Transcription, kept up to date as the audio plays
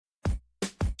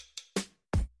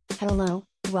Hello,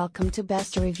 welcome to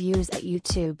Best Reviews at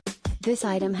YouTube. This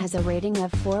item has a rating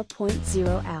of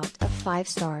 4.0 out of 5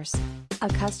 stars. A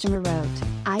customer wrote,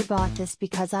 "I bought this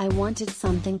because I wanted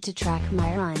something to track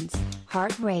my runs,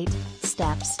 heart rate,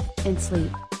 steps, and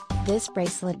sleep. This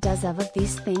bracelet does all of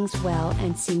these things well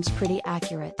and seems pretty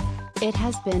accurate. It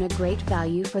has been a great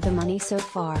value for the money so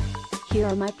far. Here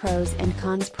are my pros and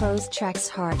cons. Pros: tracks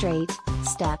heart rate,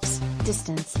 steps,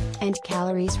 distance, and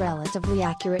calories relatively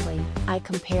accurately. I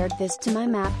compared this to my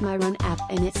Map My Run app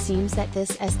and it seems that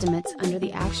this estimates under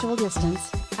the actual distance.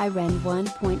 I ran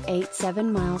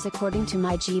 1.87 miles according to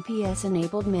my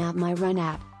GPS-enabled Map My Run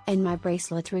app, and my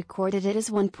bracelet recorded it as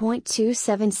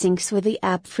 1.27. Syncs with the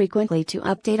app frequently to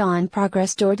update on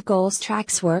progress toward goals.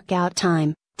 Tracks workout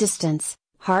time, distance,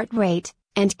 heart rate,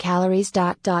 and calories.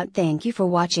 Thank you for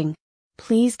watching.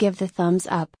 Please give the thumbs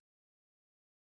up.